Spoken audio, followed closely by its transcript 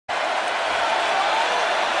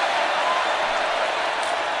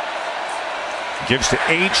Gives to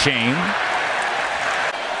A-Chain.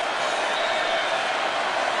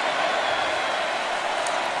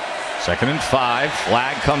 Second and 5.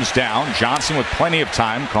 Flag comes down. Johnson with plenty of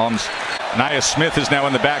time. Comes. Nia Smith is now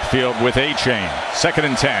in the backfield with A-Chain. Second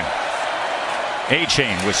and 10.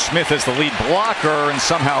 A-Chain with Smith as the lead blocker and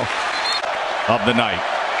somehow of the night.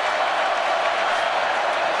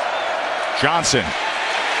 Johnson.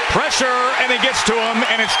 Pressure, and it gets to him,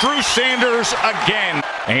 and it's Drew Sanders again.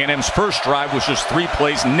 A&M's first drive was just 3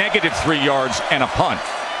 plays, negative 3 yards, and a punt.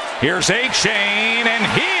 Here's A-Chain, and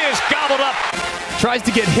he is gobbled up. Tries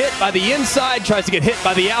to get hit by the inside, tries to get hit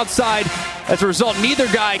by the outside. As a result, neither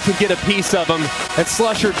guy could get a piece of him. And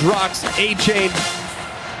Slusher drops A-Chain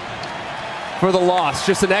for the loss.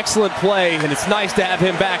 Just an excellent play, and it's nice to have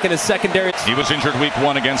him back in his secondary. He was injured week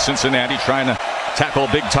 1 against Cincinnati, trying to tackle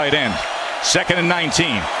a big tight end. Second and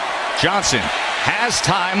 19. Johnson has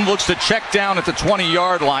time, looks to check down at the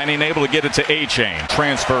 20-yard line and able to get it to A-Chain.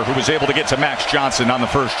 Transfer who was able to get to Max Johnson on the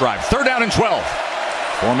first drive. Third down and 12.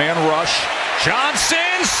 4-man rush. Johnson,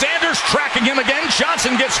 Sanders tracking him again.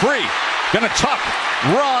 Johnson gets free. Gonna tuck,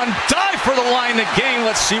 run, dive for the line to gain.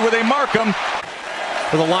 Let's see where they mark him.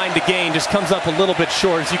 For the line to gain, just comes up a little bit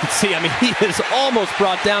short, as you can see. I mean, he is almost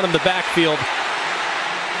brought down in the backfield.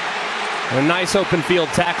 A nice open field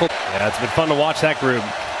tackle. Yeah, it's been fun to watch that group.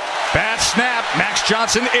 Bad snap. Max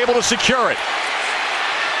Johnson able to secure it.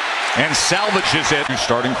 And salvages it.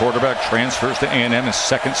 Starting quarterback transfers to A&M. His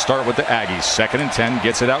second start with the Aggies. Second and 10.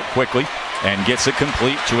 Gets it out quickly and gets it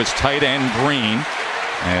complete to his tight end, Green.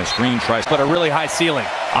 As Green tries. But a really high ceiling.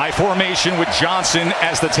 I formation with Johnson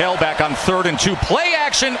as the tailback on 3rd and 2. Play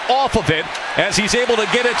action off of it as he's able to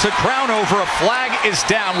get it to crown over. A flag is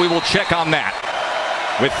down. We will check on that.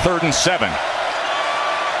 With 3rd and 7.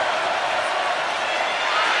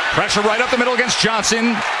 Pressure right up the middle against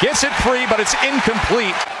Johnson. Gets it free, but it's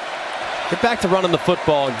incomplete. Get back to running the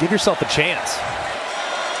football and give yourself a chance.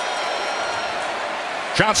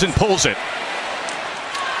 Johnson pulls it.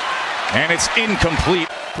 And it's incomplete.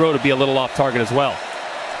 Throw to be a little off target as well.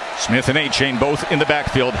 Smith and A-Chain both in the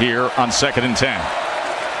backfield here on 2nd and 10.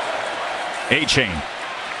 A-Chain.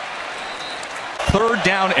 3rd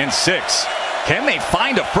down and 6. Can they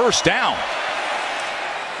find a first down?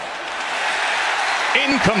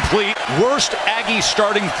 Incomplete. Worst Aggie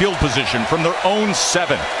starting field position from their own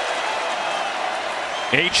 7.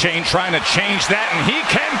 A-Chain trying to change that, and he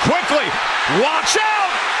can quickly. Watch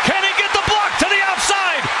out! Can he get the block to the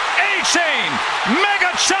outside? A-Chain,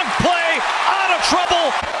 mega chunk play, out of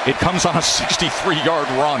trouble. It comes on a 63-yard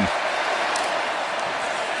run.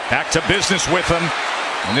 Back to business with him,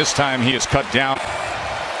 and this time he is cut down.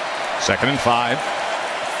 2nd and 5.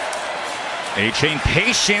 A-Chain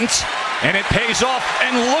patient, and it pays off.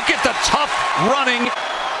 And look at the tough running.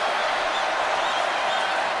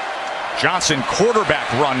 Johnson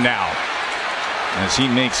quarterback run now as he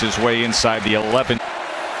makes his way inside the 11.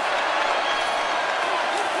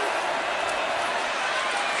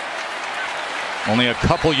 Only a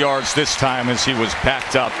couple yards this time as he was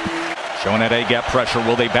backed up. Showing that A-gap pressure.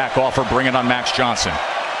 Will they back off or bring it on Max Johnson?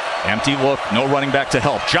 Empty look, no running back to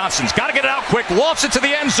help. Johnson's got to get it out quick, lofts it to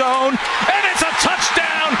the end zone, and it's a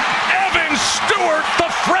touchdown. Evan Stewart, the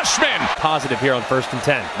freshman. Positive here on 1st and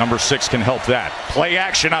 10. Number 6 can help that. Play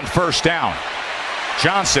action on 1st down.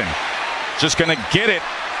 Johnson just going to get it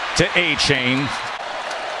to A-Chain.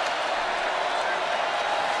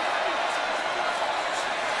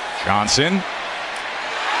 Johnson.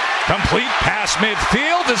 Complete pass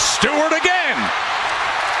midfield to Stewart again.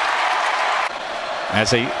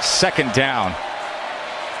 As a 2nd down.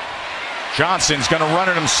 Johnson's going to run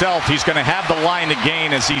it himself. He's going to have the line to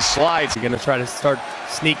gain as he slides. He's going to try to start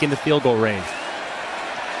sneaking the field goal range.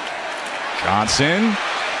 Johnson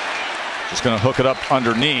just going to hook it up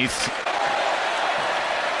underneath.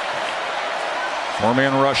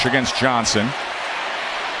 4-man rush against Johnson.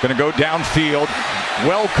 Going to go downfield.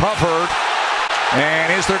 Well covered.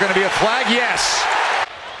 And is there going to be a flag? Yes.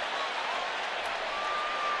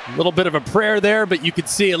 A little bit of a prayer there, but you could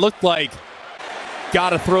see it looked like got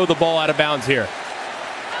to throw the ball out of bounds here.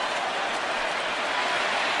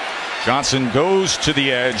 Johnson goes to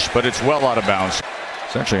the edge, but it's well out of bounds.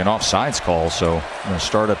 It's actually an offsides call, so I'm going to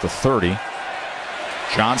start at the 30.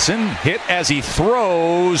 Johnson hit as he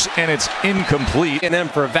throws, and it's incomplete. A&M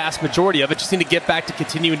for a vast majority of it. Just need to get back to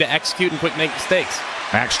continuing to execute and quit make mistakes.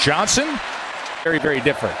 Max Johnson. Very, very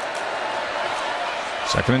different.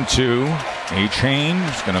 2nd and 2. A-Chain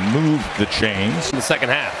is going to move the chains. In the second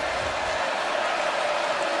half.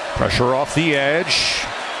 Pressure off the edge.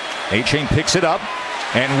 A-Chain picks it up.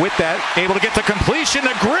 And with that, able to get the completion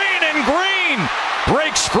to Green, and Green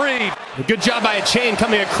breaks free. Good job by A-Chain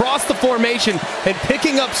coming across the formation and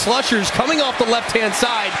picking up Slusher's coming off the left-hand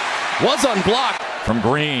side. Was unblocked. From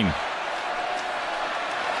Green.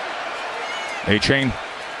 A-Chain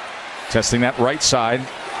testing that right side.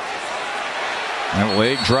 That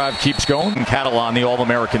leg drive keeps going. Catalan, the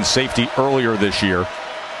All-American safety earlier this year.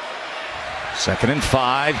 2nd and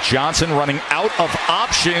 5. Johnson running out of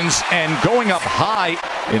options and going up high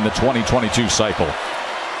in the 2022 cycle.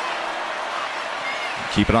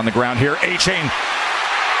 Keep it on the ground here. A-Chain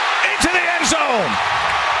into the end zone.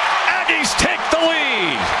 Aggies take the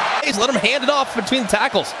lead. Let him hand it off between the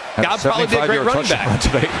tackles. God probably be a great running back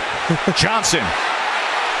today. Johnson.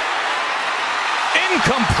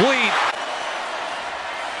 Incomplete.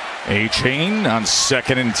 A-Chain on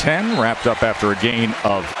 2nd and 10. Wrapped up after a gain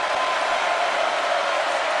of.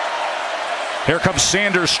 Here comes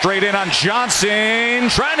Sanders straight in on Johnson.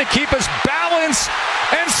 Trying to keep his balance.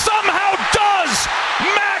 And somehow does.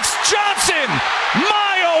 Max Johnson.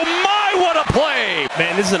 My, oh my, what a play.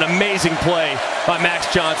 Man, this is an amazing play by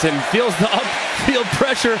Max Johnson. Feels the upfield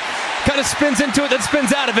pressure, kind of spins into it, then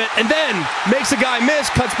spins out of it, and then makes a guy miss,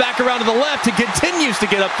 cuts back around to the left and continues to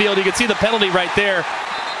get upfield. You can see the penalty right there.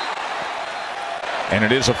 And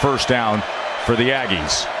it is a first down for the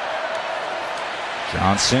Aggies.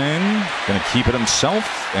 Johnson going to keep it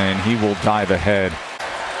himself, and he will dive ahead.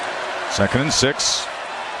 2nd and 6.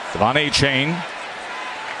 Devon A-Chain.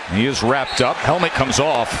 He is wrapped up. Helmet comes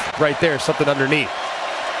off. Right there, something underneath.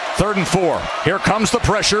 3rd and 4. Here comes the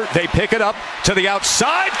pressure. They pick it up to the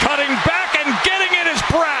outside. Cutting back and getting it is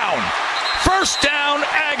Brown. First down,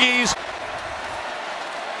 Aggies.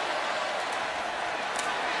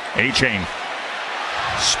 A-Chain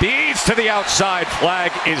speeds to the outside.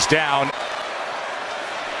 Flag is down.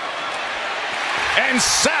 And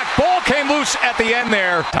sack. Ball came loose at the end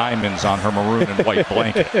there. Diamonds on her maroon and white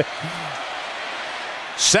blanket.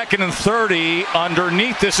 2nd and 30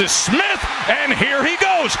 underneath. This is Smith, and here he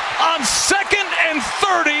goes. On 2nd and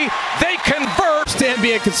 30, they convert. Stand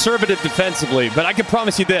being conservative defensively, but I can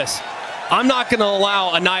promise you this. I'm not going to allow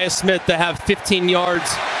Anaya Smith to have 15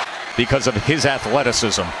 yards. Because of his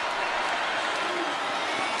athleticism.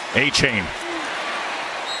 A-Chain.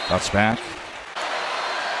 Cuts back.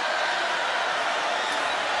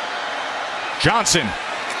 Johnson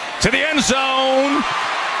to the end zone.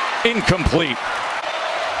 Incomplete.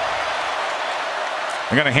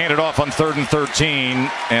 They're going to hand it off on 3rd and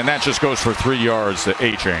 13, and that just goes for 3 yards to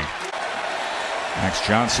A-Chain. Max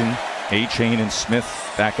Johnson, A-Chain, and Smith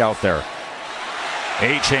back out there.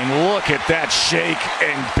 A-Chain, look at that shake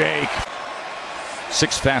and bake.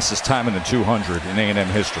 6th fastest time in the 200 in A&M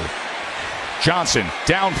history. Johnson,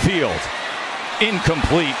 downfield,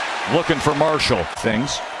 incomplete, looking for Marshall.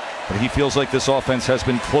 But he feels like this offense has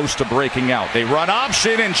been close to breaking out. They run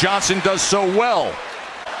option, and Johnson does so well.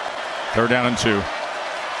 3rd down and 2.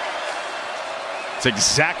 It's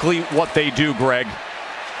exactly what they do, Greg.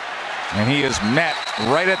 And he is met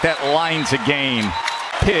right at that line to gain.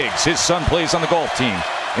 Pigs, his son, plays on the golf team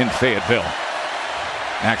in Fayetteville.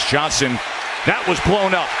 Max Johnson, that was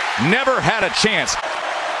blown up. Never had a chance.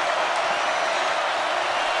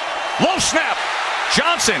 Low snap.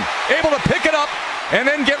 Johnson able to pick it up and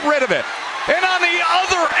then get rid of it. And on the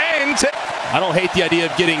other end. I don't hate the idea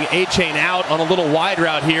of getting A-Chain out on a little wide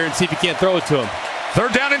route here and see if you can't throw it to him.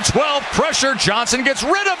 3rd down and 12. Pressure. Johnson gets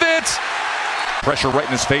rid of it. Pressure right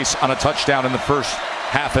in his face on a touchdown in the first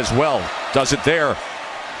half as well. Does it there.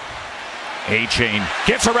 A-Chain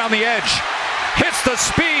gets around the edge. Hits the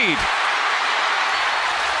speed.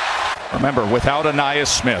 Remember, without Anaya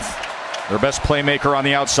Smith, their best playmaker on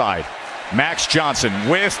the outside. Max Johnson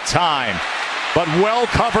with time, but well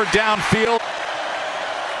covered downfield.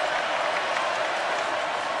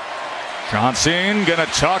 Johnson gonna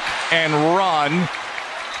tuck and run,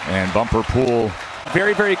 and bumper pool.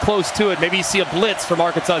 Very, very close to it. Maybe you see a blitz from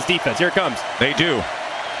Arkansas's defense. Here it comes. They do.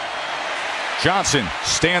 Johnson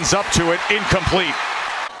stands up to it, incomplete.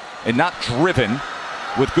 And not driven,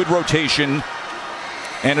 with good rotation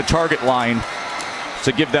and a target line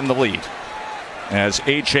to give them the lead. As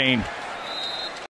A-Chain